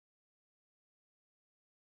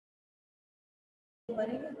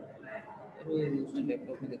अरे उसमें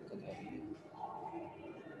लैपटॉप में दिक्कत आ रही है।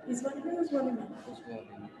 इस वाले में उस वाले में उस वाले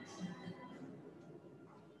में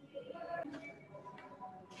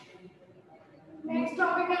नेक्स्ट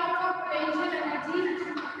टॉपिक है आपका पोटेंशियल एनर्जी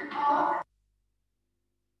ऑफ,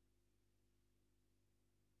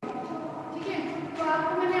 ठीक है। तो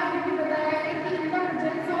आपको मैंने अभी भी बताया है कि in the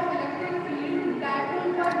presence of electric field dipole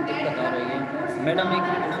पर नेट दिक्कत आ रही है। मैडम एक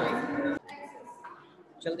मिनट सॉरी एक्सेस,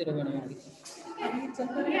 चलती रहो मैडम। ठीक है।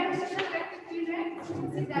 तो ये एक्सटर्नल इलेक्ट्रिक फील्ड है,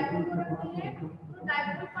 इसी डायपोल को रखती है। तो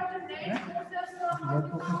डायपोल पर जो नेट फोर्स है उसका अमाउंट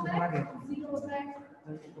कितना होता है? 0 होता है,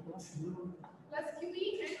 plus QE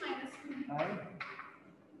and minus QE।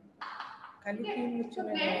 खाली 3 बच्चों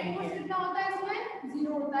में नेट फोर्स कितना होता है इसमें?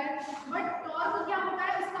 0 होता है। बट टॉर्क क्या होता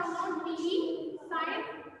है? इसका अमाउंट TE sin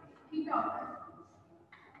थीटा होता है।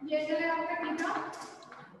 ये चले आपका थीटा,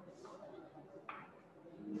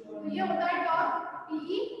 तो ये होता है टॉर्क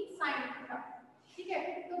TE sin थीटा, ठीक है।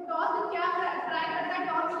 तो टॉर्क क्या ट्राई करता है?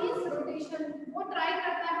 टॉर्क इज रोटेशन, वो ट्राई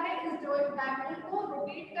करता है इस जो डायपोल को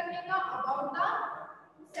रोटेट करने का about the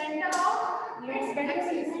centre of its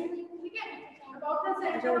axis, ठीक है। About the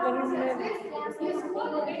centre of its axis इसको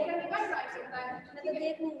रोटेट करने का ट्राई करता है, ठीक है।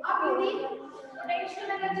 अब यदि पोटेंशियल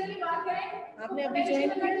एनर्जी की बात करें, आपने अभी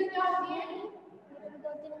ज्वाइन एनर्जी क्या होती है?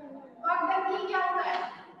 वर्क डन की क्या होता है?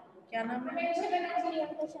 क्या नाम है? Potential energy.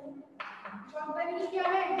 वर्क डन की क्या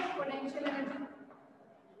है? Potential energy.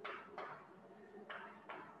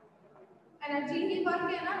 एनर्जी की वर्क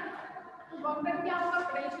है ना, तो वर्क डन क्या होगा?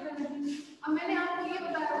 Potential energy. अब मैंने आपको ये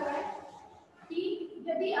बताया हुआ है कि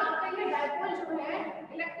यदि आपका ये डायपोल जो है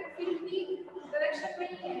इलेक्ट्रिक फील्ड की डायरेक्शन में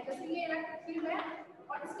ही है, जैसे ये इलेक्ट्रिक फील्ड है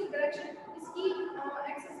और इसकी डायरेक्शन, इसकी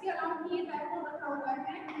एक्सिस के अराउंड ये डायपोल रखा हुआ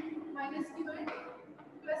है माइनस की वैल्यू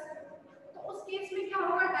प्लस, तो उस केस में क्या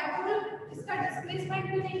होगा? डायपोल इसका डिस्प्लेसमेंट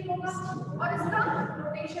भी नहीं होगा और इसका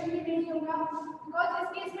रोटेशन भी नहीं होगा, बिकॉज़ इस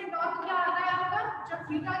केस में टॉर्क क्या आता है आपका? जब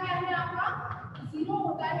थीटा क्या है आपका 0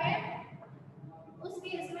 होता है, उस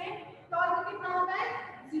केस में टॉर्क कितना होता है?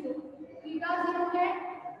 0। थीटा 0 है,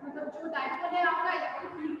 मतलब जो डायपोल है आपका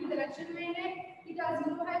इलेक्ट्रिक फील्ड की डायरेक्शन में है, थीटा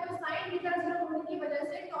 0 है, तो sin थीटा 0 होने की वजह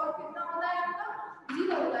से टॉर्क कितना होता है आपका?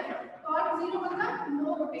 0 होता है। टॉर्क 0 मतलब नो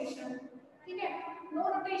रोटेशन, ठीक है। No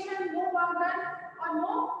rotation, no work done और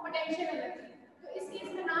नो पोटेंशियल एनर्जी। तो इस केस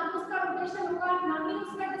में ना तो उसका रोटेशन होगा, ना ही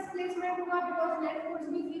उसका डिस्प्लेसमेंट होगा, बिकॉज़ नेट फोर्स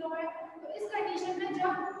भी 0 है। तो इस कंडीशन में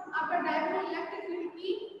जब आपका डायपोल इलेक्ट्रिक फील्ड की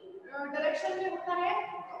डायरेक्शन में होता है,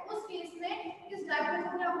 तो उस केस में इस डायपोल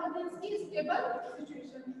को क्या बोलते हैं? इसकी स्टेबल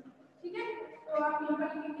सिचुएशन, ठीक है। तो आप यहाँ पर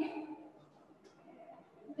लिखेंगे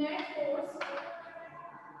net force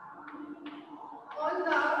on the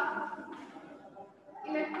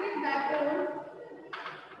electric dipole,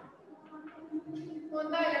 on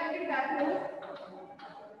the electric dipole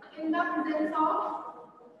in the presence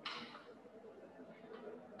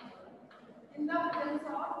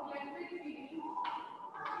of electric field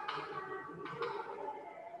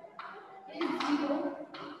is 0,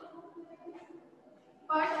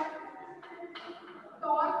 but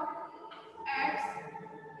torque acts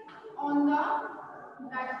on the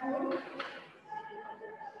dipole,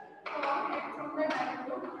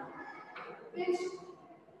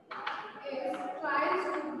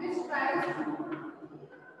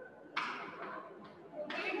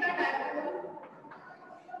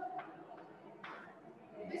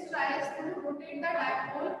 which tries to rotate the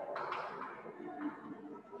dipole,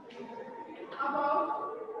 about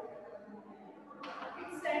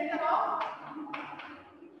its center of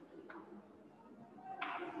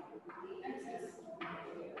axis,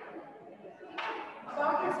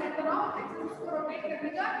 about its center of axis उसको rotate करने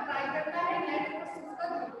का try करता है, net force उसका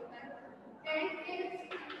 0 होता है। And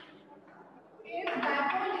if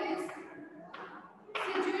dipole is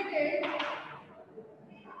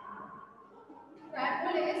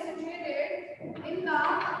situated in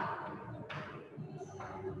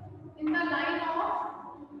the line of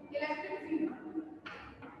electric field,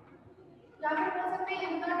 या फिर बोल सकते हैं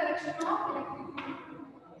in the direction of electric field,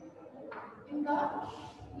 in the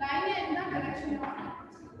line या in the direction of,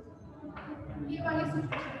 ये वाली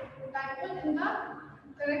situation dipole in the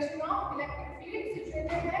direction of electric field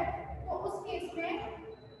situated है, तो उस केस में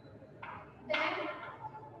then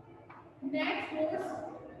net force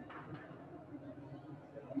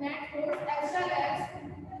as well as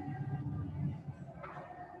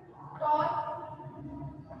torque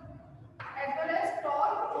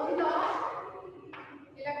on the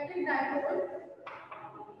electric dipole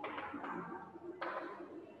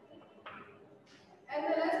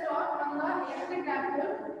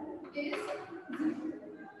is 0।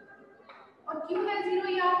 और क्यों है 0?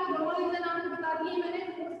 ये आपको दोनों रीजन आपको बता दिए मैंने।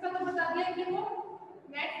 फोर्स का तो बता दिया कि वो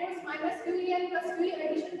net force minus Q L plus Q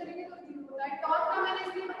addition करेंगे तो 0 होता है। टॉर्क का मैंने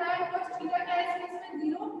इसलिए बताया cos थीटा क्या है इस केस में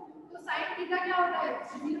 0, तो sin थीटा क्या होता है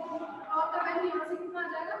 0। टॉर्क का वैल्यू यहां से कितना आ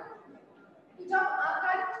जाएगा। तो जब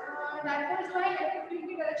आपका डायपोल जो है इलेक्ट्रिक फील्ड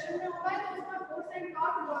की डायरेक्शन में होता है तो उसका फोर्स एंड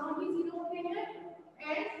टॉर्क दोनों ही 0 होते हैं।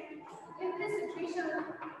 And in this situation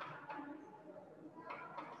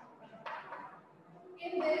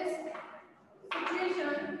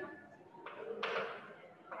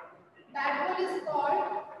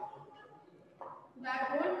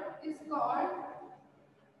dipole is called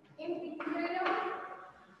in equilibrium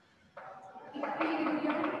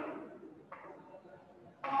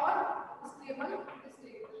और stable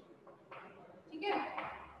state। ठीक है,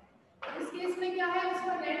 इस केस में क्या है,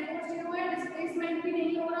 उसका नेट फोर्स 0 है, डिस्प्लेसमेंट भी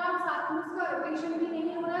नहीं हो रहा, साथ में उसका रोटेशन भी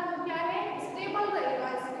नहीं हो रहा, तो क्या है स्टेबल रहेगा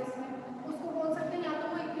इस केस में। उसको बोल सकते हैं या तो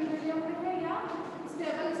वो इक्विलिब्रियम में है या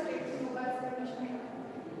स्टेबल स्टेट में होगा इस कंडीशन में।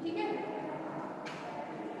 ठीक है,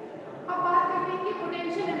 अब बात करते हैं कि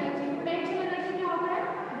पोटेंशियल एनर्जी। पोटेंशियल एनर्जी क्या होता है,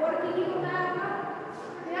 वर्क ही होता है आपका।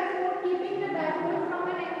 therefore keeping the dipole from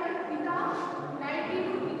an angle theta 90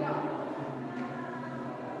 to theta,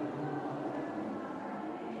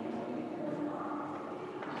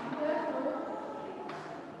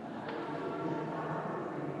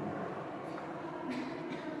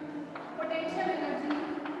 potential energy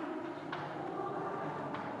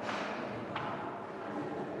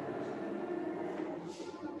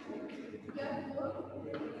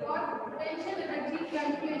for potential energy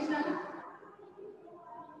calculation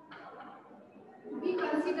we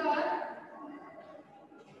consider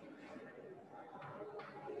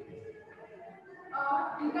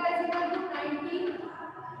theta is equal to 90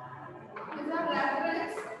 is a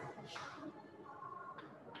reference।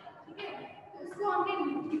 ठीक है, तो इसको हमने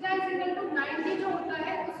थीटा इज इक्वल टू 90 जो होता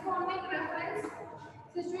है उसको हमने एक रेफरेंस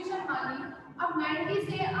सिचुएशन मान ली। अब 90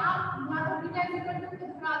 से आप ना तो थीटा इज इक्वल टू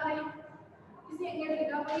कितना आते हैं किसी एंगल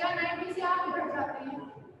थीटा पर, या 90 से आप घट जाते हैं,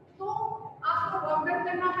 तो आपको वर्क डन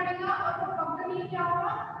करना पड़ेगा और वो वर्क डन ये क्या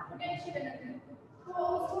होगा पोटेंशियल एनर्जी। तो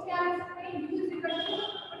उसको क्या लिख सकते हैं, u is equal to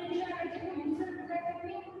potential energy को u से रिप्रेजेंट करते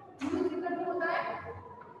हैं। u इज इक्वल टू होता है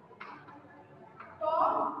तो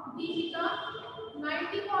d थीटा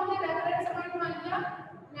 90 को हमने रेफरेंस पॉइंट मान लिया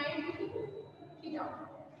 90 टू थीटा।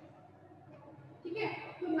 ठीक है,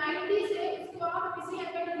 तो 90 से इसको आप किसी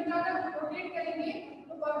एंगल थीटा तक रोटेट करेंगे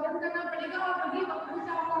तो वर्क डन करना पड़ेगा और वही वक्त में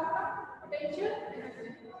क्या होगा आपका पोटेंशियल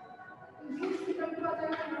एनर्जी। तो u इक्वल टू आ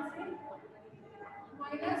जाएगा यहां से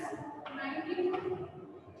minus 90 to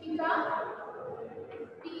theta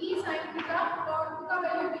T sin theta, और का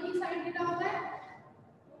वैल्यू टी sin थीटा होता है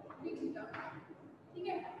d थीटा। ठीक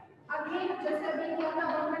है, अगेन जैसे अभी किया था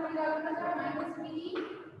वर्क डन निकालना था माइनस पी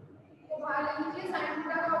को बाहर ले लीजिए, sin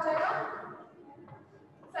थीटा का हो जाएगा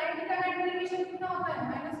sin थीटा का इंटीग्रेशन कितना होता है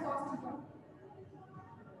minus cos theta,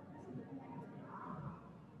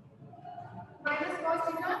 minus cos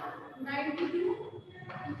theta 90 to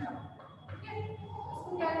theta. ठीक है,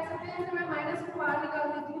 इसको क्या लिख सकते हैं, मैं माइनस को बाहर निकाल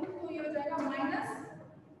देती हूं तो ये हो जाएगा माइनस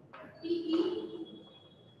टी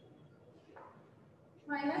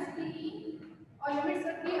और लिमिट्स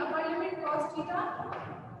रखिए upper limit cos theta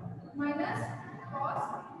minus cos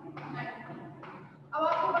 90। अब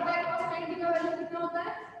आपको पता है cos 90 का वैल्यू कितना होता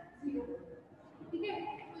है 0। ठीक है,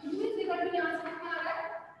 तो u इज इक्वल टू यहां से कितना आ रहा है,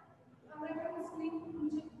 हमारे पास स्क्रीन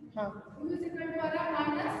नीचे हाँ u इज इक्वल टू आ रहा है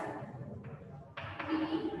माइनस t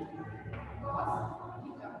cos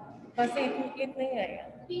थीटा। बस इतना ही आएगा।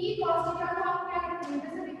 t cos थीटा को आप क्या करते हैं,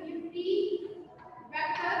 जैसे देखिए t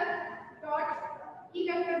vector dot e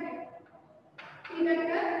vector है, e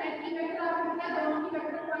vector and e vector आपको पता है दोनों की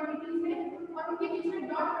वेक्टर क्वांटिटीज है और उनके बीच में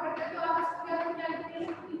डॉट प्रोडक्ट है, तो आप इसको क्या लिखते हैं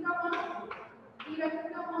e का मान e वेक्टर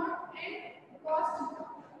का मान एंड cos थीटा।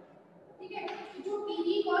 ठीक है, तो जो t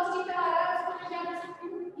cos थीटा आ रहा है उसको मैं क्या लिख सकती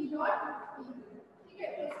हूं e डॉट e। ठीक है,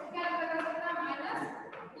 तो इसको क्या लगा सकते हैं minus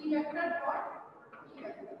e vector dot e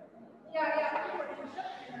vector, ये आ गया आपकी potential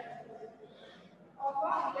of a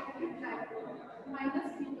electric dipole minus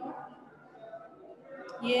p dot.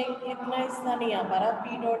 ये इतना हिस्सा नहीं आ पा रहा,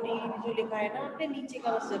 पी डॉट ई जो लिखा है ना आपने नीचे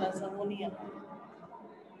का बस जरा सा वो नहीं आ पा रहा,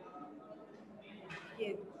 ये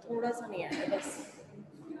थोड़ा सा नहीं आया बस।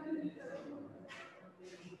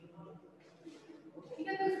 ठीक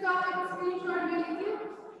है, तो इसका आप स्क्रीनशॉट ले लीजिए,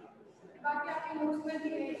 बाकी आपके नोट्स में भी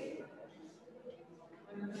है।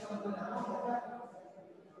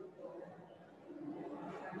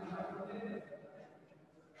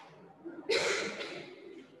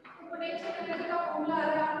 पोटेंशियल एनर्जी का फॉर्मूला आ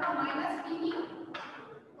रहा है आपका माइनस पी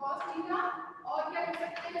cos थीटा और क्या लिख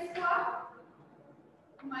सकते हैं इसको आप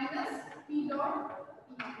माइनस पी डॉट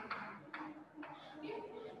ई।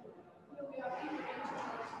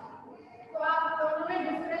 तो आप दोनों में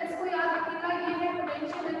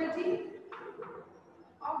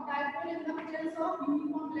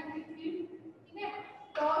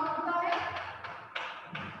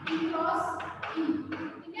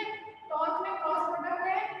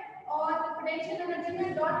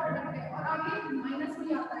आगे माइनस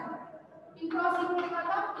भी आता है। ई क्रॉस ई को लिखा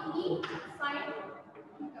था पी साइन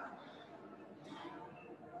थीटा।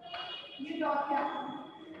 ये डॉट क्या है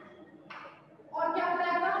और क्या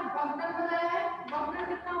बताया था, वक्रन बताया है। वक्रन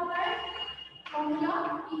कितना होता है, फॉर्मूला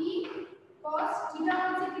ई cos थीटा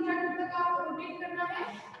 1 से थीटा 2 तक आपको रोटेट करना है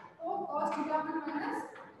तो cos theta 1 minus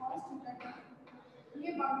cos theta 2,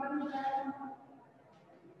 ये वक्रन बताया है।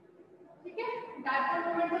 ठीक है, डायपोल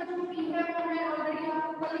मोमेंट का जो p है वो मैं ऑलरेडी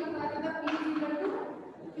आपको कल ही बता दिया था, p q into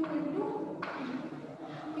q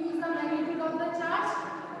is the magnitude of the charge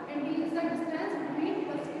and d is the distance between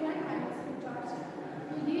 +q and -q charge।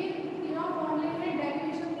 तो ये तीनों फॉर्मूले हैं,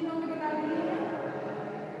 डेरिवेशन तीनों में बता दी है।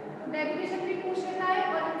 डेरिवेशन भी पूछ लेता है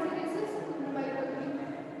और इनसे बेसिस न्यूमेरिकल भी।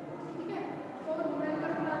 ठीक है, तो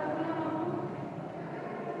न्यूमेरिकल बता देते हैं आपको।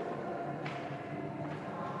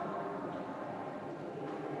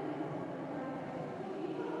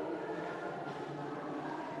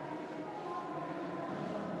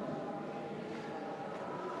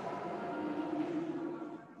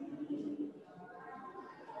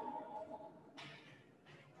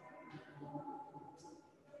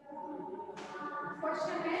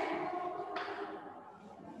 क्वेश्चन है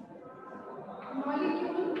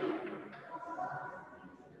molecule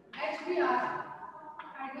HBr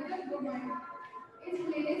hydrogen bromide is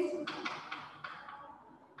placed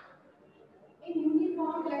in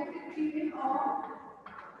uniform electric field of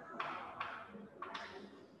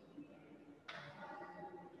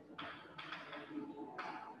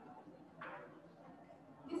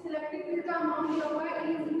इस इलेक्ट्रिक फील्ड का अमाउंट दिया हुआ है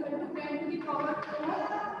E = 10 to the power 4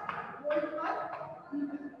 volt पर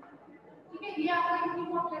मीटर। ठीक है, ये आपका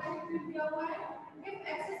यूनिफॉर्म इलेक्ट्रिक फील्ड दिया हुआ है। इफ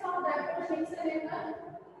एक्सिस ऑफ डायपोल से लेकर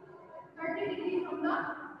 30 degree from the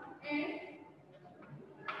end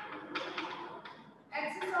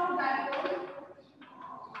axis of dipole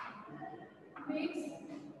makes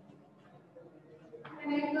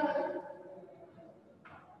an angle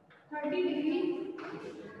 30 degree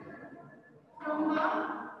from the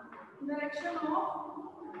direction of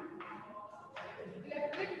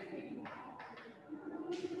electric field।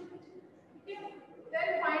 Okay, then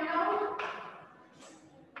find out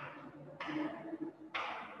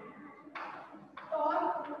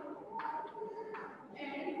torque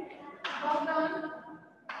and work done।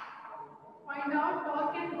 Find out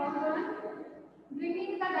torque and work done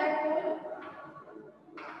bringing the dipole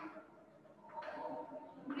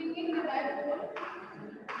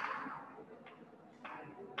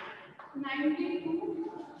 92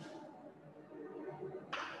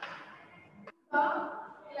 का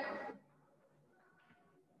electric.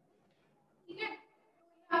 ठीक है,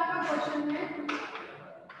 आपका question है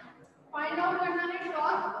find out करना है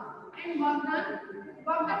torque and work done.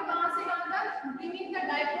 Work done कहां से कहां तक, bringing the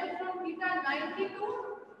dipole from theta 90 to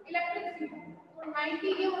electric field. तो 90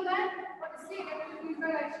 ये होता है और इससे इलेक्ट्रिक फील्ड का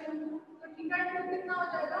डायरेक्शन, तो थीटा 2 कितना हो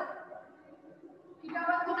जाएगा, थीटा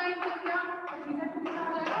 1 तो 90 हो गया और थीटा 2 कितना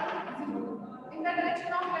हो जाएगा 0। In the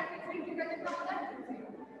direction of electric field theta कितना होता है 0।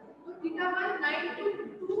 तो थीटा 1 9 to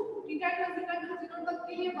 2 थीटा 2 0 तक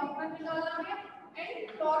के लिए वक्रन निकालना है एंड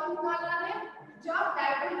टॉर्क निकालना है जब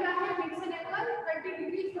डायपोल क्या है fix angle 30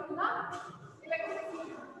 degree from the electric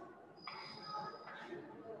field.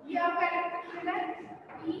 ये आपका इलेक्ट्रिक फील्ड है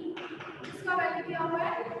E, इसका वैल्यू दिया हुआ है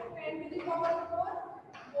 10 to the power 4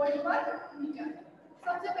 वोल्ट पर मीटर।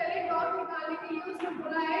 सबसे पहले टॉर्क निकालने के लिए उसने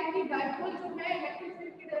बोला है कि डायपोल जो है इलेक्ट्रिक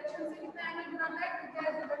फील्ड की डायरेक्शन से कितना एंगल बनाता है, थीटा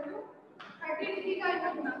 30 डिग्री का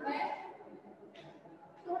एंगल बनाता है।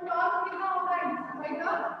 तो टॉर्क कितना होता है भाई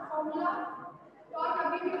का फॉर्मूला, टॉर्क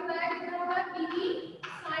अभी भी बताया कितना होता है P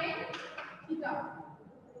sin थीटा,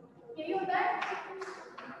 यही होता है।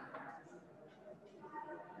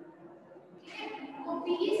 तो P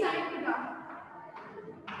sin theta,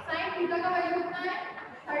 sin theta का वैल्यू कितना है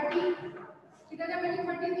 30, थीटा का वैल्यू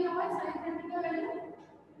 30 दिया हुआ है, sin 30 का वैल्यू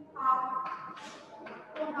हाफ,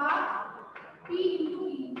 तो हाफ P into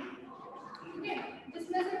E। ठीक है,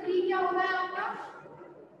 जिसमें से P क्या होता है आपका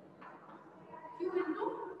Q into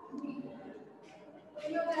D, तो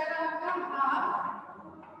ये हो जाएगा आपका half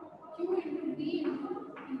Q into D into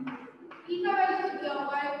E का वैल्यू दिया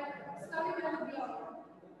हुआ है, इसका भी वैल्यू दिया हुआ है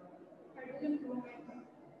हाइड्रोजन ब्रोमाइड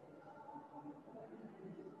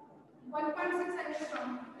 1.6 एंगस्ट्रॉम।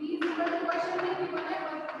 प्लीज ऊपर जो क्वेश्चन में गिवन है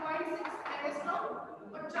 1.6 एंगस्ट्रॉम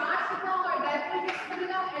और चार्ज कितना होगा, डायपोल किस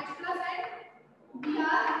बनेगा H+ एंड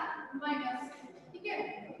Br माइनस। ठीक है,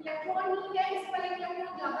 इलेक्ट्रॉन ही है, इस पर एक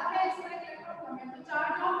इलेक्ट्रॉन ज्यादा है, इस पर एक इलेक्ट्रॉन कम है, तो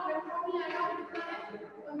चार्ज ऑफ इलेक्ट्रॉन ही आएगा कितना है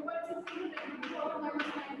 1.6 ×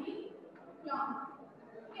 10⁻⁻90 कूलम।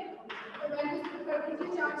 ठीक है, तो वैल्यू पुट कर दीजिए,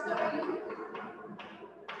 चार्ज का वैल्यू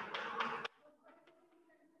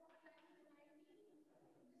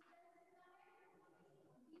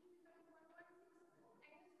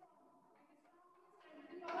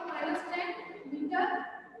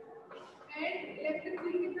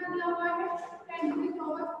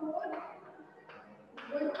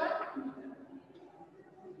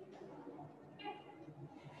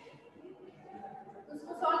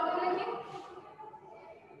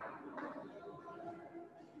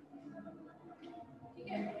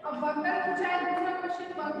बचा है दूसरा क्वेश्चन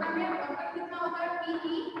वर्क डन है। वर्क डन कितना होता है?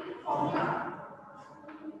 PE formula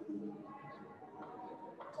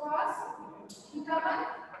cos theta 1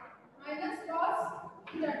 minus cos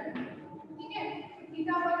theta 2। ठीक है,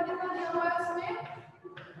 थीटा 1 कितना दिया हुआ है उसमें?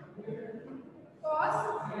 cos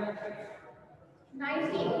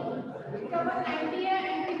 90, थीटा 1 90 है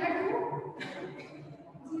and theta 2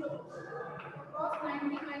 0। cos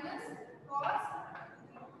 90 minus cos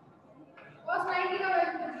 90 का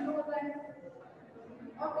वैल्यू 0 होता है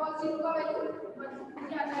और cos 0 का वैल्यू 1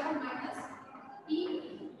 क्या आ जाएगा? Minus e।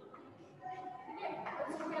 ठीक है, और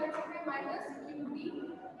इसको क्या लिख सकते हैं? Minus qd।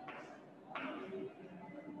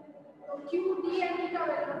 तो qd एंड e का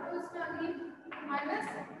वैल्यू तो इसमें अगली minus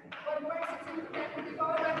 1.6 into 10 to the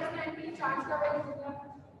power minus 90 charge का वैल्यू होगा।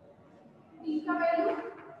 e का वैल्यू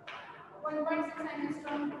 1.6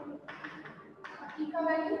 एंगस्ट्रॉम, e का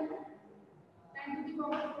value 10 to the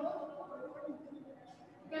power 4।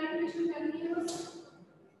 Calculation continuous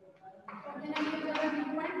और देन ये हो जाएगा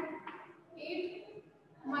 3.8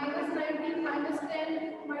 माइनस 19 माइनस 10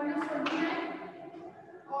 माइनस 29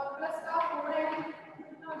 और प्लस का 4 है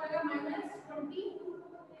कितना हो जाएगा? माइनस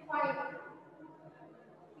 25।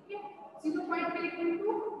 ठीक है, 0.8 into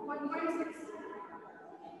 1.6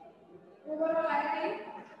 ओवरऑल आएगा ये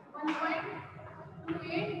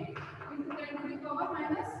 1.28 into 10 to the power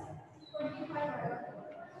minus 25 आएगा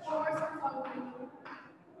और सब सॉल्व करेंगे।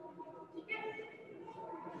 ठीक है,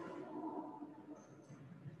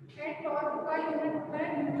 एंड टॉर्क का यूनिट होता है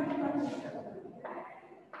न्यूटन पर मीटर।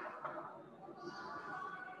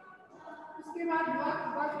 उसके बाद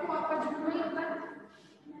वर्क तो आपका जुड़ा ही होता है।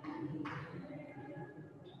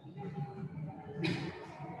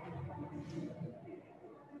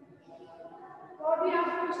 और भी आप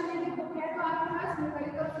क्वेश्चन ये देखो क्या तो आपके पास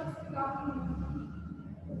न्यूमेरिकल सिस्टम काफी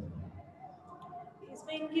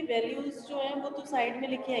इसमें इनकी वैल्यूज जो है वो तो साइड में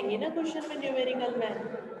लिखे आएंगे ना क्वेश्चन में, न्यूमेरिकल में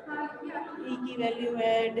हाँ किया ई की वैल्यू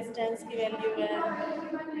है, डिस्टेंस की वैल्यू है,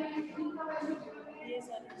 ये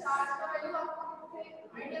सारी चार्ज का वैल्यू आपको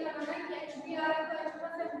आइडिया लगाना है कि एचबी आ रहा है तो H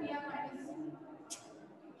plus M minus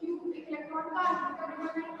Q electron का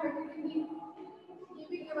गिवन है 30 डिग्री, ये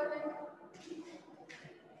भी गिवन है।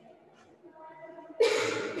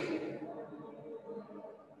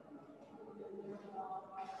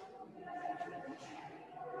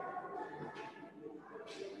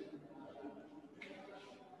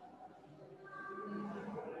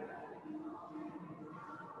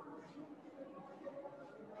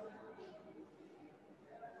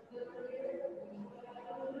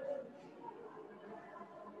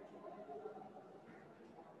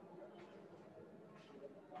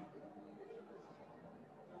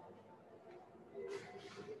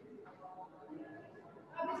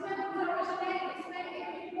 अब इसमें दूसरा क्वेश्चन है, इसमें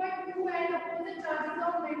 8.2 and opposite charges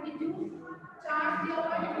of magnitude charge दिया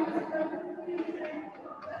हुआ है 2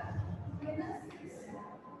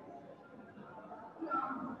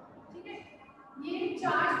 ठीक है, ये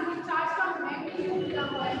चार्ज का मैग्नीट्यूड दिया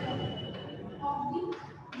हुआ है of the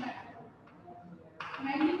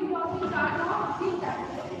magnitude of the charge of the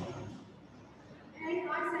capital and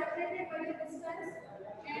are separated by the distance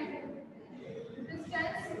and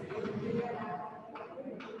distance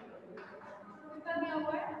कितना दिया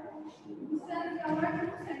हुआ है? distance दिया हुआ है 2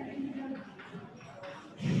 सेंटीमीटर।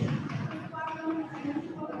 इसके बाद हम कितना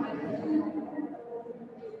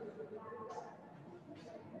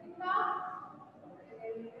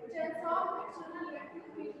chance of external electric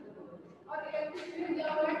field और इलेक्ट्रिक फील्ड दिया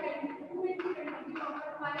हुआ है 2 into 10 to the power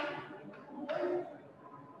 5 volt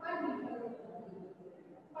per meter।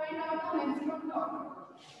 Find out the maximum torque।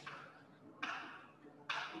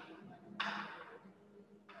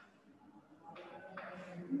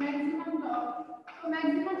 Maximum torque, तो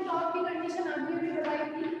मैक्सिमम टॉर्क की कंडीशन अभी भी बताई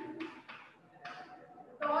थी।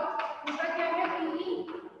 टॉर्क होता क्या है? Pe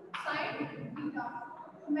sin theta.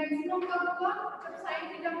 मैक्सिमम कब होगा? जब sin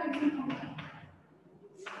थीटा मैक्सिमम होगा।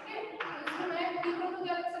 ठीक है, तो इसमें मैं P को तो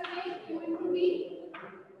क्या लिख सकते हैं? Q into T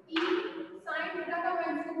E sin theta का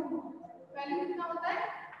मैक्सिमम वैल्यू कितना होता है?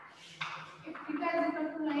 If theta is equal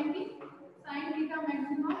to 90 sin theta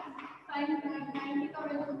maximum sin 90 का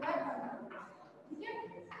वैल्यू होता है 100। ठीक है,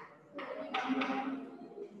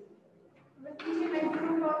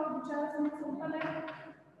 मैक्सिमम टॉर्क पूछा है, सिंपल है।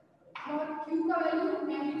 और q का वैल्यू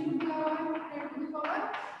मैग्नीट्यूड दिया हुआ है 10 टू द पावर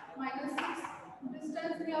 -6,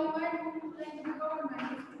 डिस्टेंस दिया हुआ है 2 10 टू द पावर -2।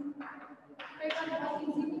 कई बार बहुत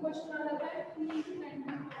इजी क्वेश्चन आ जाता है 3 10 टू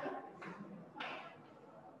द पावर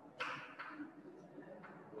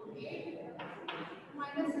 8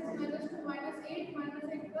 -6 -2 -8 -8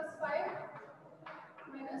 + 5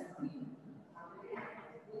 -3।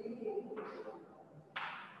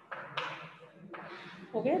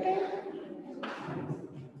 हो गया टाइम।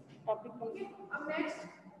 ठीक है, अब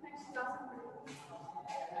नेक्स्ट क्लास में